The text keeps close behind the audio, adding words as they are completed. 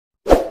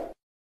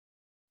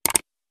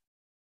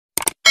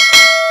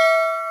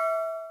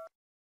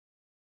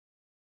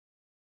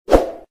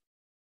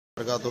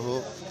वबरकातुहू।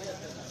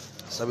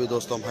 सभी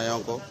दोस्तों भाइयों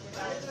को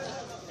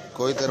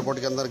कुवैत एयरपोर्ट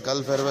के अंदर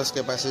गल्फ एयरवेज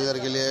के पैसेंजर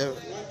के लिए,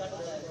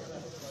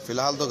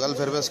 फ़िलहाल तो गल्फ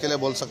एयरवेज के लिए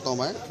बोल सकता हूँ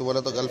मैं, क्यों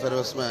बोले तो गल्फ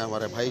एयरवेज में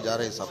हमारे भाई जा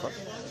रहे हैं सफ़र।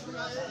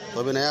 तो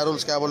अभी नया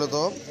रूल्स क्या बोले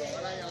तो,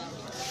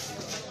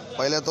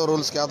 पहले तो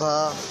रूल्स क्या था,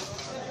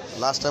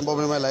 लास्ट टाइम पर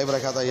भी मैं लाइव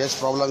रखा था, यस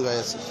प्रॉब्लम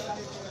गए।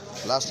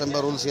 लास्ट टाइम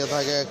पर रूल्स ये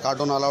था कि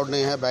कार्टून अलाउड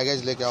नहीं है, बैगेज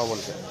लेके आओ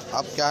बोल के।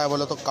 अब क्या है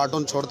बोले तो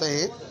कार्टून छोड़ते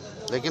ही,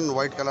 लेकिन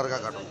वाइट कलर का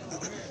कार्टून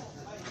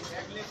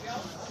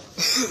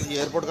ये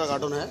एयरपोर्ट का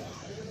कार्टून है,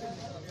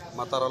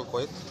 मतार अल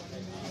कुवैत।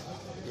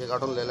 ये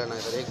कार्टून ले लेना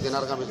इधर, 1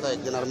 दिनार का मिलता है,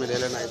 1 दिनार में ले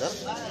लेना इधर।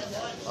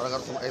 और अगर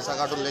तुम ऐसा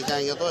कार्टून लेके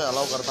आएंगे तो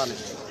अलाउ करता नहीं,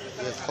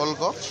 ये खोल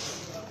को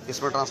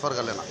इसमें ट्रांसफ़र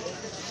कर लेना।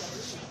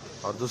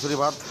 और दूसरी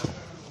बात,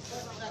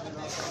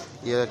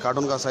 ये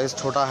कार्टून का साइज़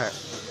छोटा है,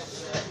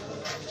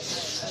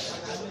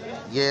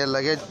 ये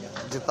लगेज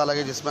जितना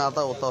लगेज इसमें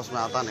आता उतना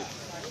उसमें आता नहीं।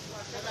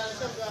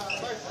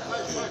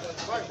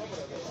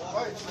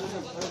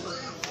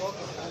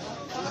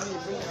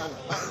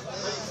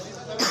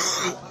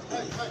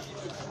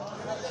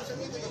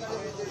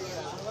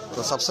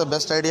 तो सबसे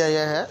बेस्ट आइडिया ये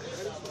है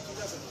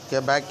कि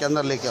बैग के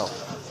अंदर लेके आओ,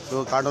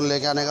 तो कार्टून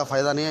लेके आने का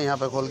फ़ायदा नहीं है, यहाँ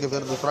पे खोल के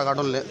फिर दूसरा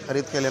कार्टून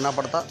खरीद के लेना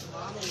पड़ता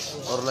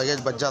और लगेज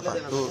बच जाता।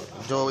 तो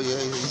जो ये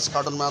इस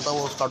कार्टून में आता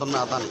वो उस कार्टून में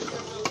आता नहीं।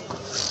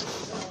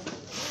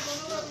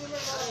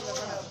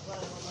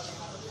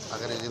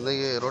 अगर ये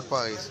ज़िंदगी रोड पर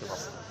आ गई इसके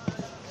पास।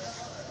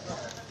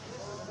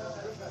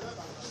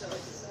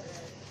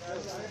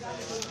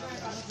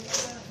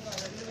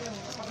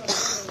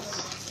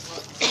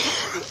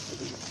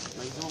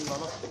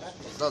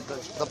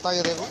 दबता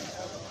के देखो,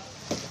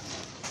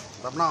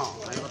 दबना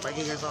नहीं तो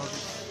पैकिंग कैसा होती।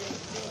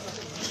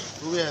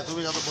 तू भी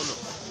जा तो बोलो।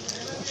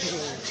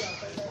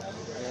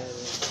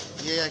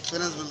 ये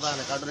एक्सपीरियंस मिलता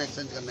है कार्टून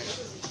एक्सचेंज करने का।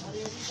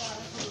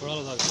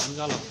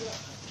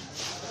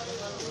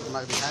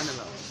 दिखाया नहीं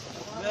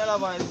लगा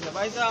भाई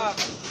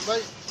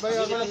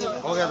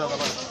हो गया था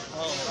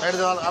साइड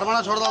से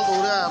अरमाना छोड़ डाल तो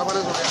हो गया, अरमाना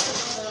हो गया,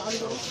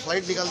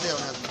 फ्लाइट निकलती है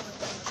उन्हें।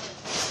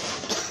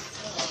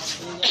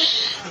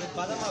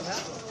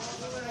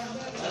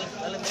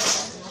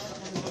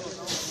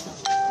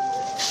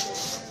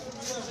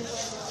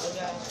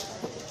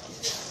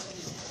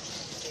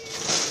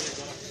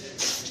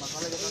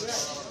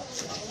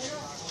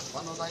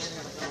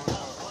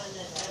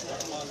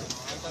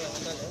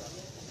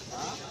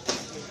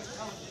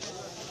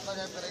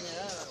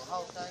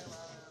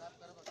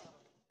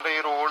 ഈ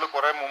റൂള്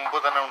കുറെ മുമ്പ്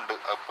തന്നെ ഉണ്ട്,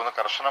 അപ്പൊ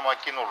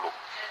കർശനമാക്കിയെന്നുള്ളൂ.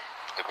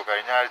 ഇപ്പൊ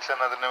കഴിഞ്ഞ ആഴ്ച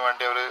തന്നെ അതിന്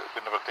വേണ്ടി അവർ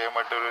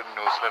പ്രത്യേകമായിട്ട് ഒരു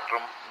ന്യൂസ്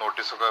ലെറ്ററും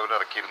നോട്ടീസൊക്കെ അവർ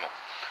ഇറക്കിയിരുന്നു.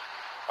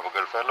 അപ്പോൾ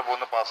ഗൾഫ് എയറിൽ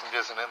പോകുന്ന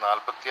പാസഞ്ചേഴ്സിന്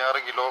 46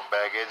 കിലോ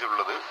ബാഗേജ്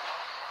ഉള്ളത്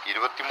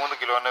 23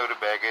 കിലോനെ ഒരു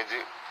ബാഗേജ്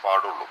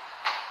പാടുള്ളൂ.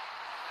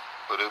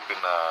 ഒരു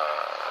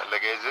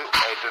ലഗേജ്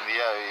ആയിട്ട്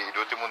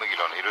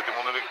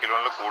 23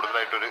 കിലോയിൽ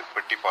കൂടുതലായിട്ടൊരു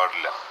പെട്ടി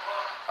പാടില്ല.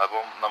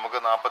 അപ്പം നമുക്ക്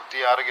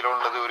 46 കിലോ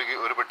ഉള്ളത്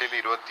ഒരു പെട്ടിയിൽ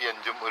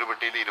 25ഉം ഒരു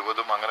പെട്ടിയിൽ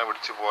 20ഉം അങ്ങനെ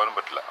പിടിച്ച് പോകാനും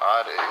പറ്റില്ല. ആ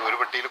ഒരു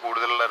പെട്ടിയിൽ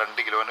കൂടുതലുള്ള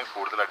 2 കിലോന്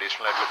കൂടുതൽ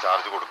അഡീഷണൽ ആയിട്ടുള്ള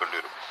ചാർജ് കൊടുക്കേണ്ടി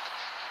വരും.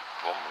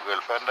 അപ്പം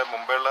ഗൾഫിൻ്റെ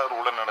മുമ്പേയുള്ള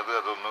റൂൾ തന്നെയാണിത്.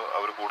 അതൊന്ന്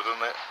അവർ കൂടുതൽ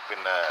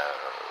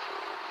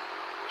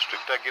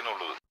സ്ട്രിക്റ്റ് ആക്കി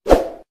എന്നുള്ളത്.